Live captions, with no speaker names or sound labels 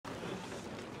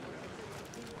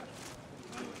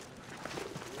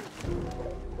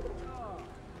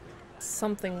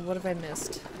something. What have I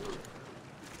missed?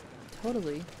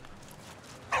 Totally.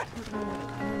 I don't know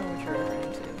what you're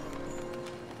referring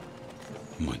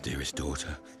to. My dearest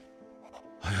daughter,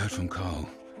 I heard from Carl.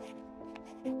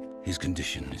 His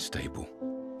condition is stable.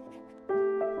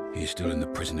 He is still in the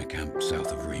prisoner camp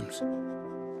south of Reims.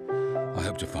 I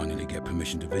hope to finally get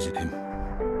permission to visit him.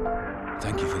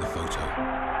 Thank you for the photo.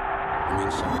 It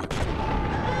means so much to me.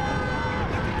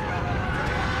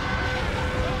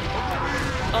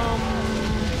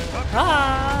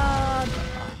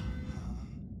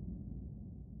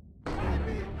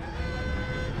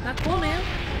 Not cool, man.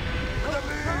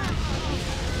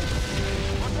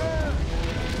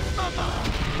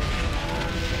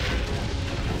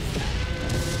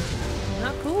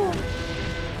 Not cool.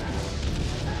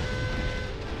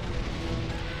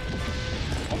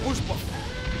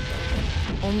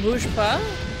 On bouge pas?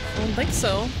 I don't think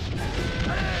so.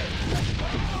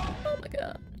 Oh my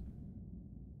god.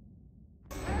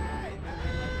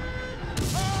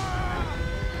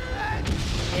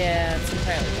 Yeah, it's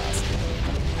entirely possible.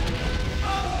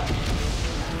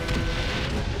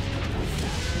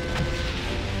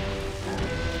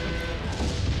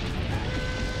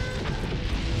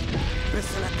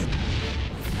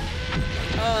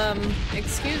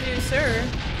 Excuse you, sir.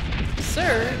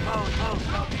 Sir?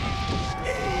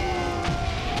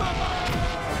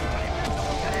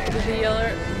 Did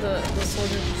the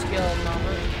soldier just yell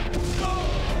mama?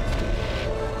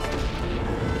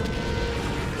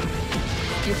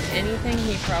 If anything,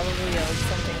 he probably yelled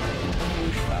something like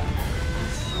Mushba.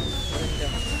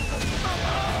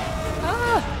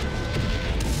 Ah!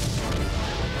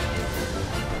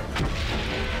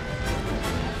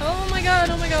 Oh my god,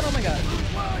 oh my god, oh my god.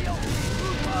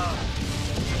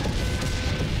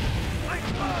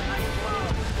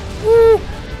 Woo!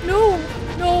 No!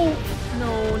 No!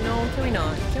 No, no, can we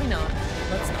not? Can we not?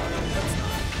 Let's not. Let's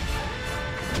not.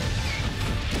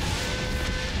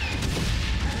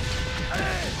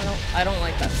 I don't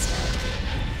like that stuff.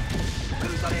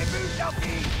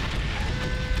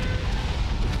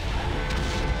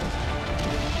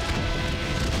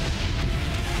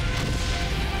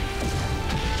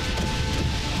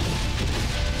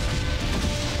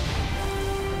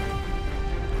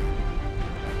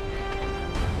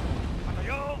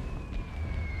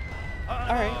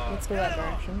 Alright, let's go that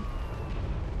direction.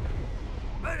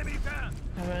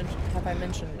 Have I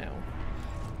mentioned no?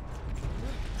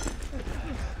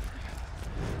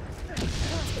 Let's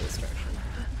go this direction.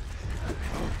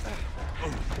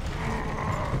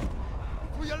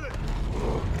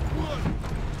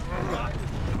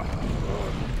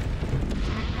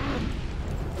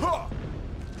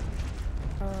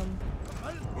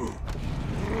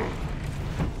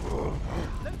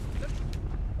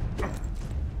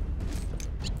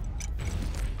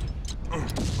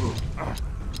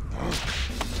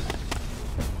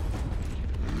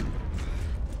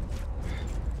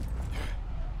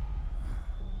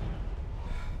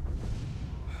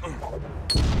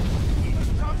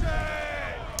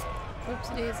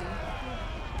 Whoopsie daisy.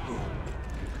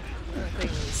 That thing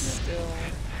is still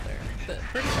there. The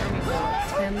British Army brought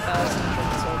 10,000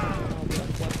 German soldiers and all the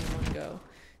guns left in one go.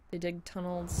 They dig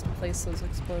tunnels, place those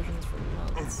explosions for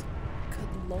months.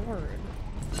 Good lord.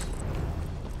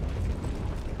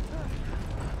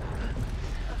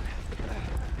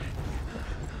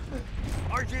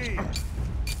 RG!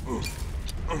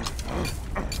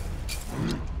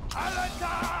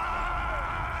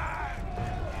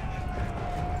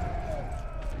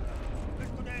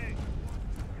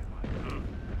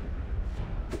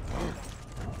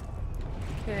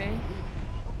 Okay.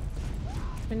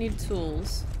 I need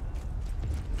tools.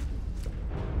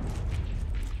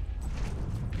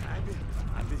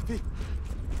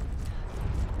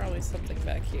 Probably something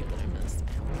back here that I missed.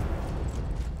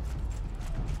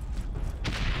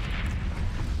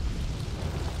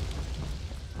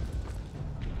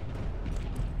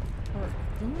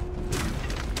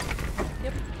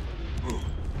 Yep.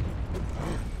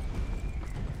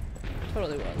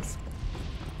 Totally was.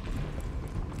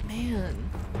 Man.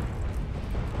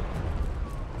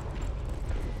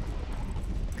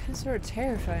 Kind of sort of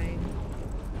terrifying.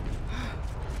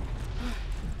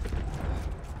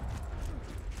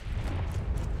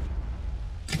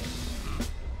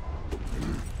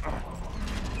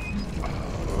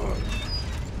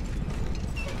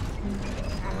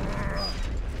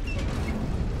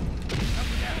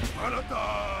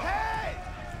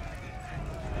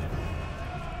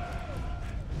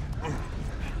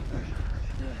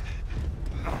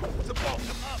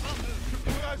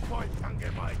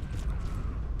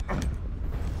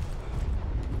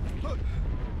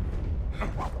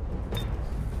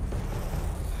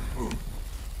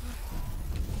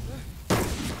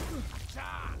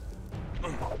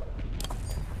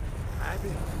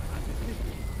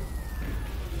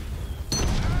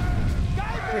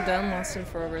 Verdun lasted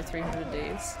for over 300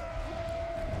 days.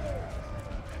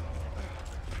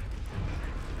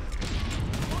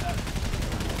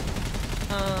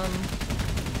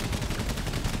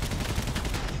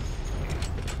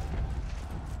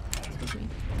 Excuse me.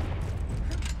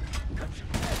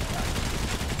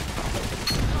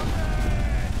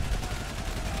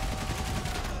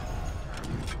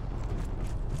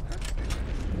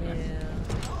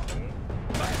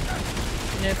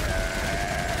 And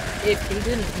if he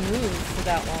didn't move for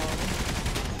that long,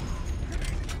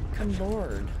 good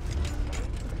lord.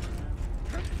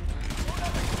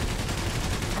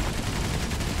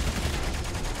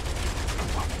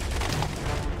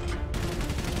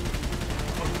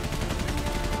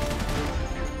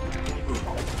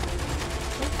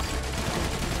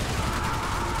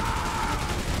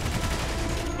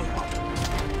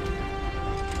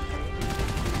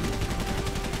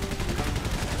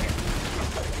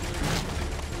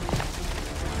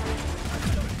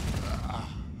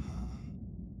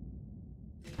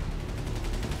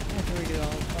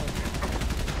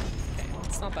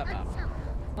 Not that bad.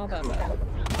 Not that bad.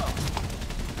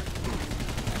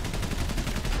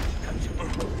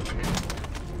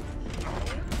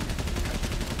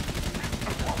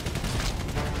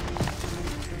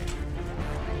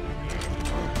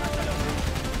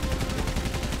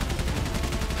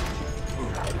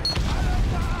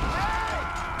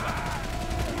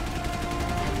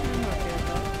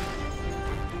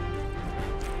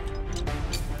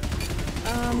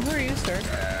 Who are you, sir?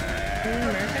 Are you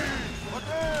American?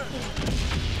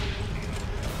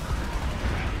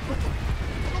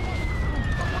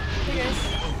 Hey guys,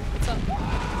 what's up?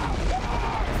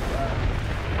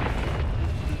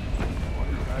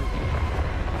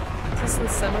 Is this the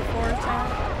semaphore attack?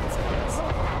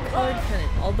 Colored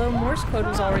pennant. Although Morse code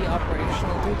was already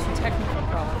operational due to technical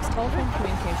problems, telephone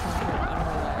communications were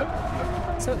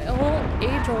unreliable. So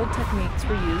age-old techniques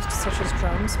were used, such as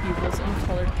drums, bugles, and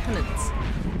colored pennants.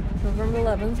 November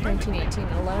 11th, 1918,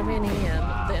 at 11 a.m.,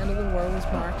 the end of the war was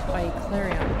marked by a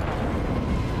clarion call.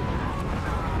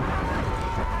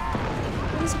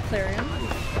 What is a clarion?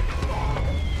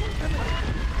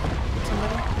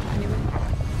 Somebody? Anybody?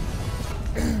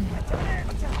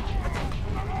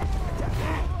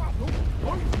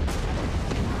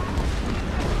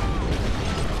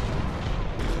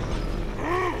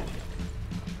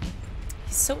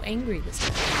 He's so angry this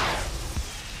time.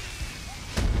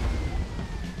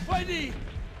 Fighty!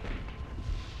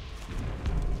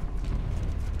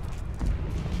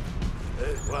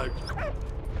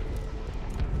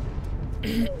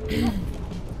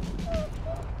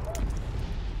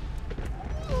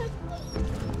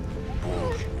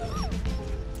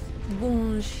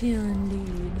 Bon chien,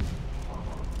 dude.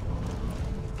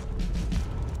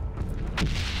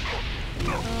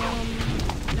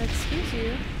 Excuse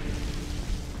you.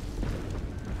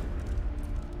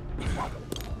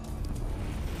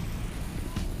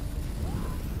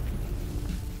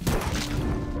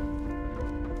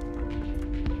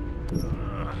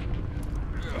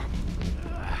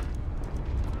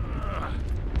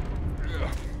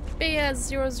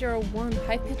 BS001,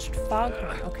 high-pitched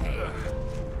foghorn. Okay.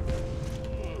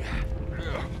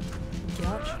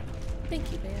 Gotcha.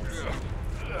 Thank you, Bass.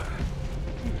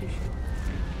 Thank you,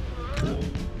 sure.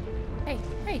 Hey,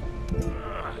 hey!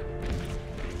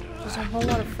 There's a whole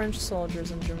lot of French soldiers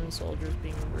and German soldiers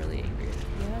being really angry.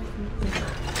 Yeah, I can believe that.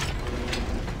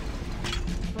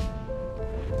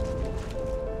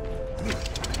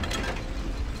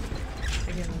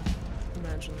 I can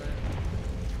imagine that.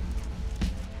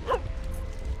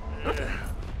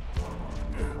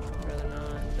 Rather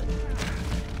not, but...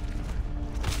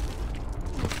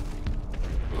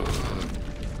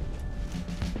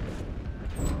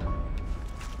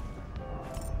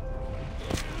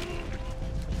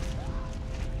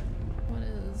 What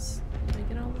is... Did I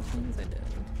get all the things I did?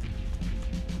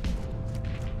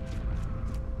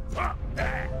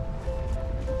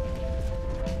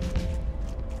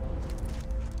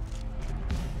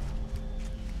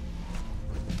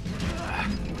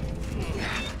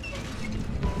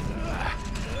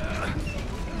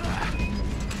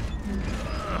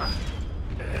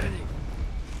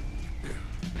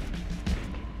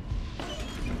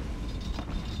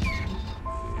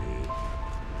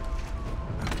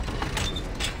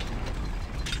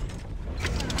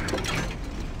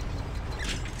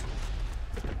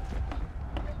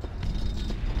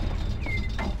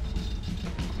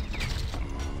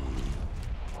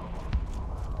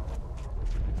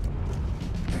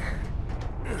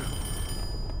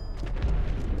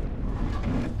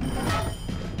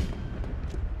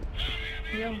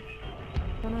 Yo,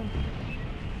 come on.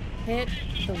 Hit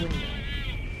the window.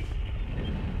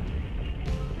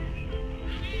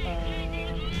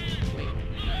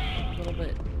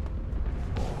 but...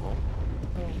 Oh.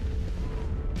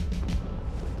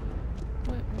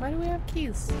 Why do we have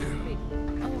keys? Wait.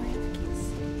 Oh, I have keys.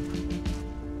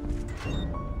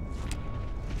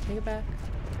 Take it back.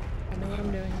 I know what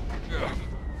I'm doing.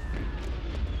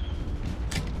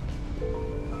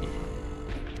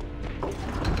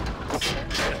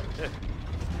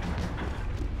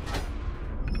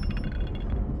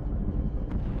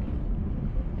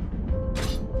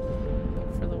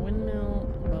 For the windmill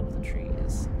above the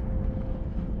trees.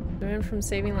 We went from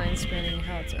saving lines to manning a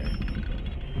howitzer.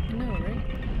 I know, right?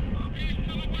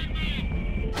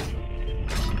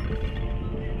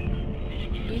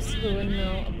 East of the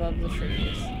windmill above the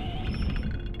trees.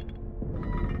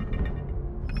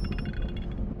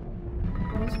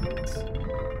 Those ones.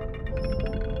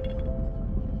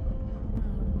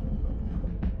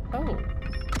 Oh.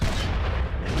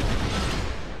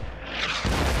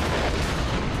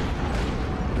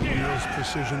 O'Neill's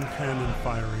precision cannon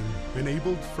firing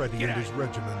enabled Freddy and his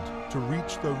regiment to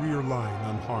reach the rear line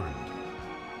unharmed.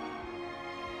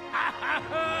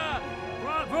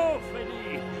 Bravo,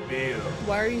 Freddy!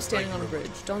 Why are you standing on a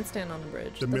bridge? Don't stand on a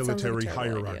bridge. The That sounds like a military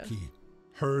terrible hierarchy idea.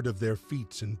 heard of their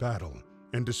feats in battle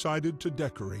and decided to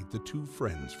decorate the two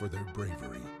friends for their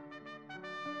bravery.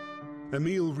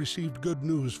 Emil received good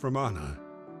news from Anna.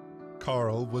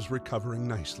 Carl was recovering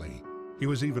nicely. He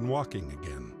was even walking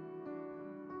again.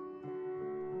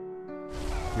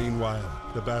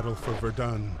 Meanwhile, the battle for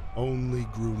Verdun only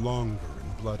grew longer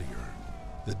and bloodier.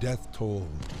 The death toll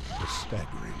was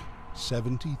staggering,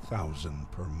 70,000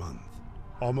 per month.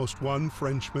 Almost one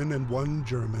Frenchman and one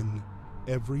German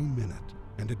every minute,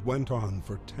 and it went on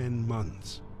for 10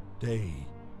 months, day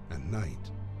and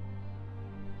night.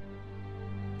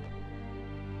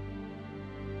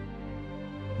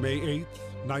 May 8th,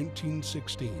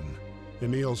 1916,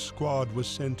 Emil's squad was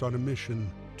sent on a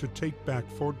mission to take back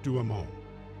Fort Douaumont,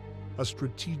 a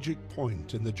strategic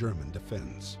point in the German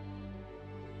defense.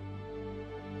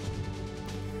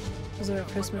 Was there a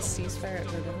Christmas ceasefire at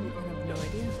Verdun? I have no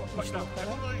idea. You should look that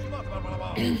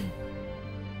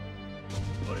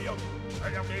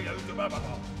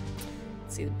up.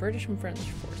 Let's see, the British and French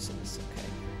forces.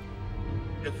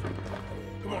 Okay.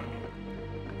 Come on.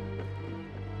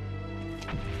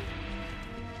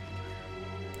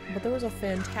 But there was a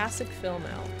fantastic film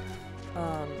out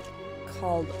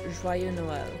called Joyeux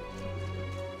Noël.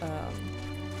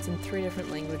 It's in 3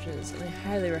 different languages, and I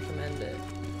highly recommend it.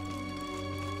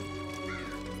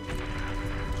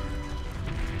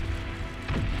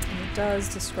 And it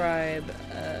does describe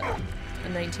a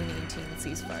 1918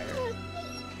 ceasefire.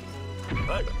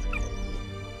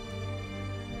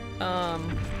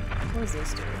 What does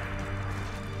this do?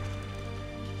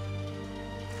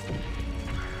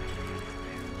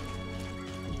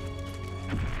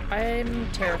 I'm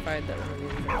terrified that one of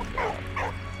these are gonna blow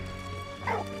up.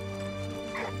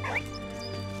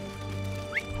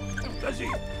 Does he?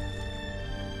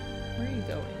 Where are you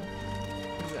going?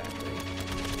 Exactly.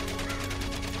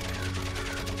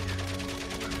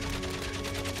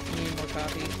 You need more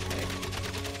coffee? Okay.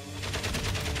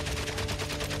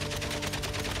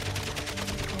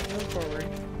 I'll go forward.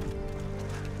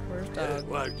 Where's dog?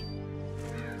 What?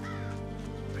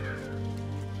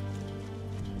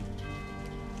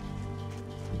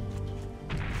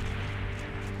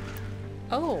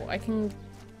 Oh, I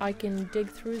can dig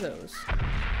through those.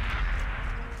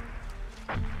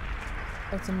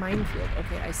 Oh, it's a minefield.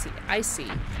 Okay, I see.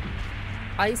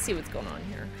 I see what's going on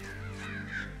here.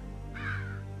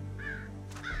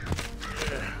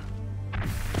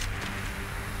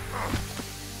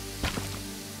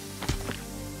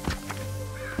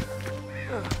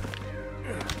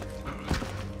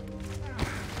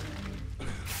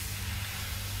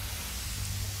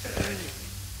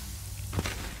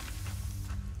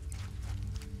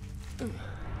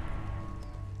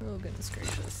 Oh, goodness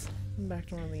gracious. I'm back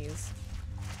to one of these.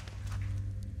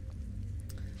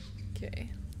 Okay.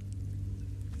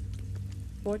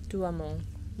 Fort Douaumont.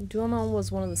 Douaumont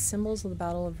was one of the symbols of the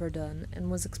Battle of Verdun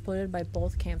and was exploited by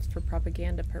both camps for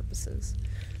propaganda purposes.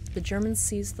 The Germans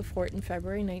seized the fort in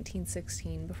February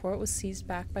 1916 before it was seized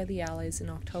back by the Allies in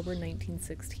October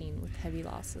 1916 with heavy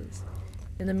losses.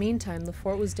 In the meantime, the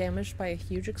fort was damaged by a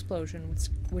huge explosion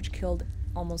which killed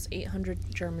almost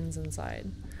 800 Germans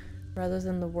inside. Rather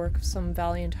than the work of some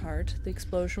valiant heart, the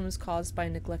explosion was caused by a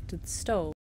neglected stove